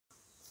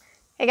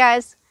Hey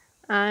guys,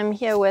 I'm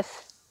here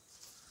with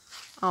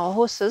our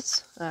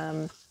horses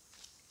and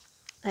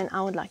I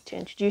would like to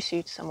introduce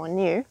you to someone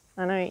new.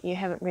 I know you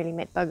haven't really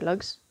met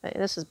Buglugs, but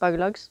this is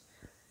Buglugs.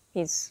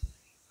 He's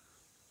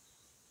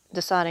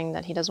deciding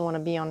that he doesn't want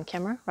to be on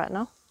camera right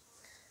now.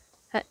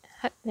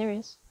 There he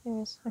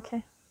is,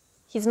 okay.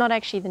 He's not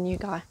actually the new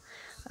guy.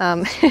 Let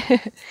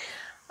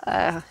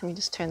me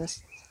just turn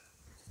this.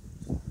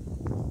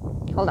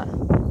 Hold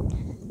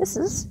on. This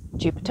is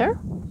Jupiter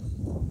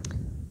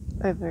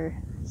over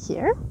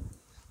here.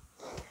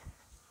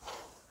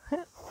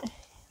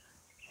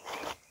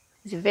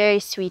 He's a very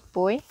sweet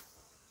boy,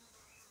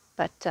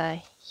 but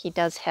he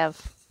does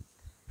have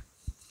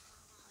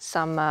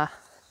some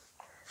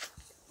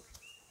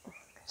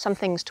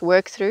things to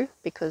work through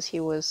because he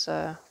was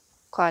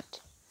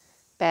quite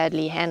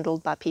badly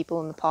handled by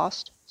people in the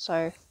past.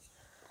 So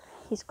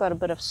he's got a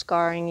bit of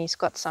scarring. He's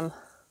got some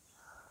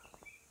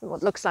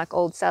what looks like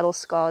old saddle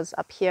scars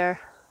up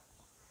here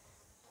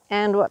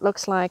and what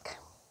looks like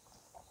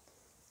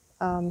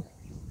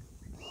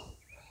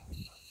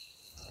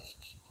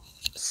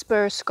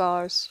spur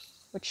scars,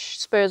 which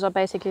spurs are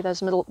basically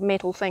those little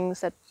metal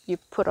things that you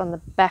put on the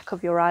back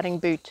of your riding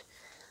boot.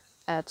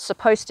 It's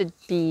supposed to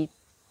be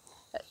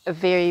a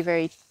very,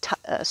 very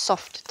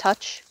soft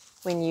touch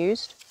when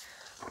used,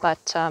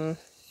 but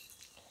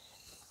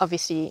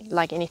obviously,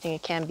 like anything,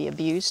 it can be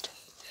abused.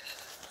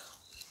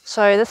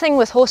 So the thing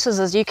with horses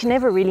is you can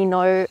never really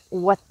know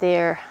what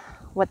their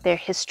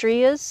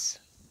history is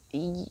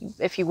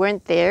if you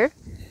weren't there.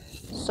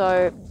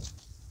 So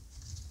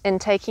in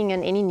taking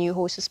in any new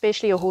horse,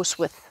 especially a horse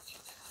with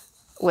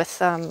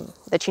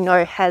that you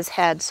know has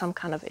had some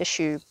kind of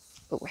issue,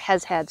 or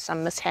has had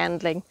some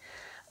mishandling,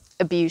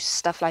 abuse,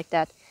 stuff like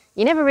that,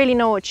 you never really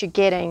know what you're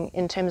getting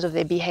in terms of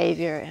their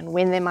behavior and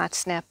when they might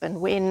snap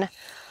and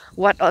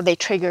what are their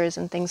triggers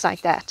and things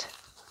like that.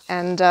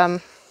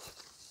 And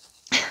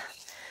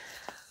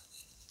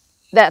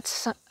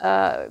that's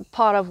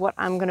part of what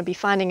I'm going to be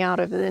finding out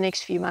over the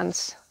next few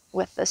months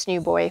with this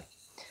new boy,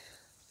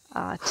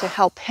 to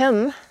help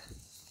him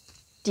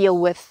deal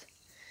with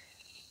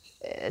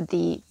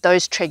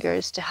those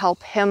triggers, to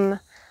help him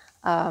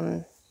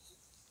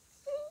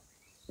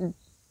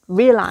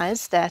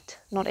realize that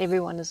not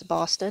everyone is a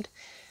bastard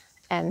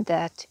and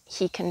that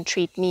he can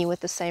treat me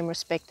with the same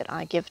respect that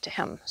I give to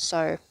him.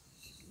 So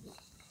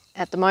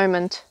at the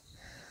moment,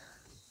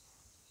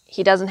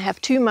 he doesn't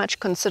have too much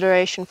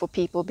consideration for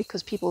people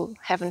because people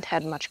haven't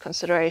had much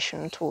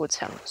consideration towards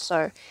him.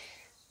 So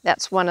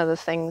that's one of the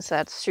things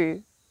that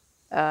through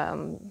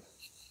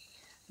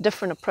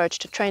different approach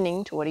to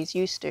training to what he's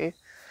used to,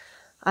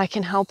 I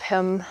can help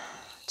him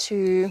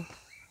to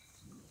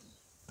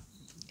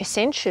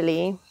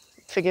essentially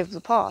forgive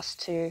the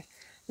past, to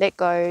let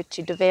go,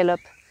 to develop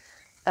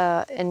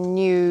a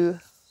new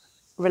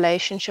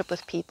relationship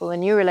with people, a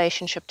new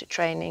relationship to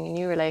training, a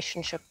new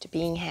relationship to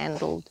being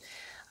handled.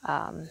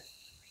 And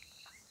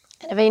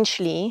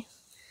eventually,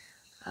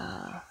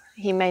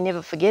 he may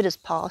never forget his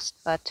past,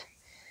 but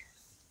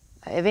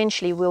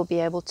eventually we'll be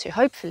able to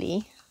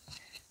hopefully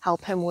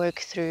help him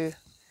work through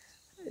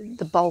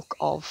the bulk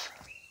of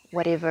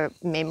whatever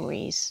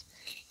memories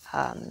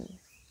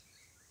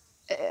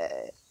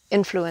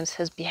influence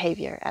his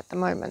behavior at the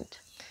moment.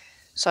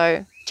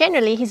 So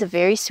generally, he's a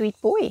very sweet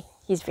boy.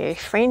 He's very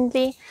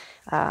friendly.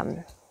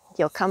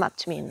 He'll come up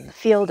to me in the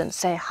field and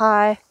say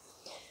hi.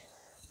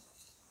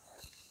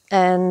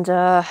 And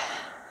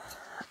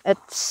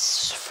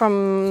it's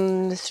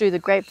through the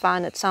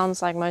grapevine, it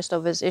sounds like most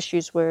of his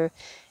issues were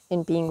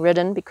in being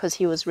ridden, because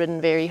he was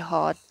ridden very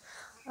hard.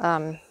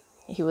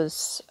 He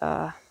was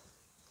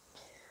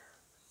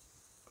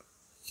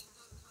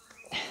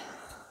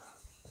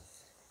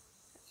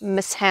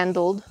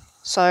mishandled.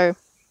 So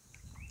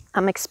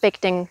I'm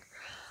expecting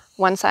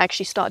once I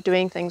actually start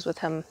doing things with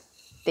him,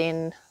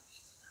 then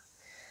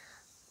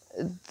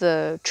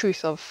the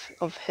truth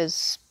of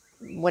his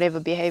whatever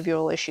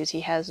behavioral issues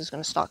he has is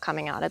going to start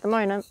coming out. At the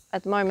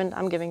moment,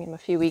 I'm giving him a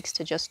few weeks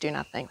to just do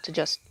nothing, to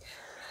just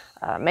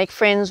make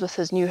friends with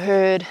his new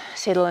herd,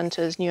 settle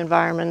into his new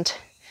environment.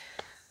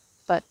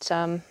 But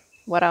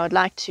what I would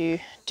like to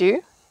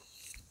do,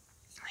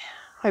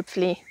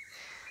 hopefully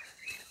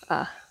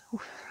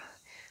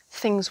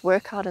things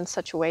work out in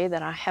such a way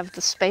that I have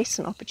the space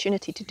and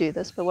opportunity to do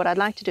this, but what I'd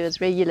like to do is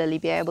regularly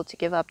be able to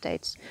give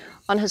updates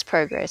on his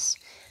progress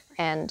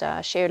and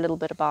share a little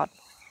bit about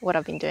what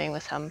I've been doing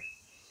with him.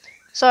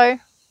 So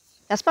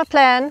that's my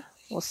plan.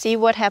 We'll see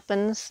what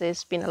happens.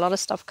 There's been a lot of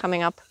stuff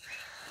coming up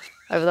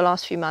over the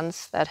last few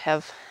months that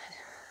have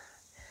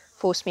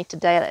forced me to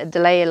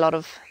delay a lot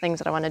of things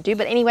that I want to do.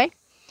 But anyway,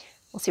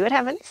 we'll see what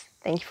happens.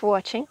 Thank you for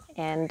watching,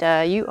 and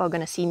you are going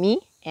to see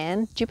me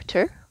and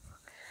Jupiter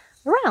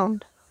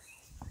around.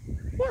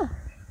 Yeah.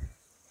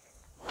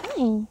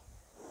 Hi.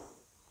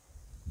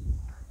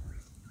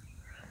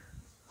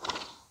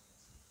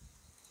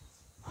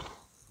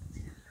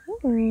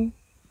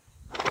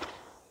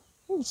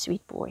 You're a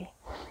sweet boy.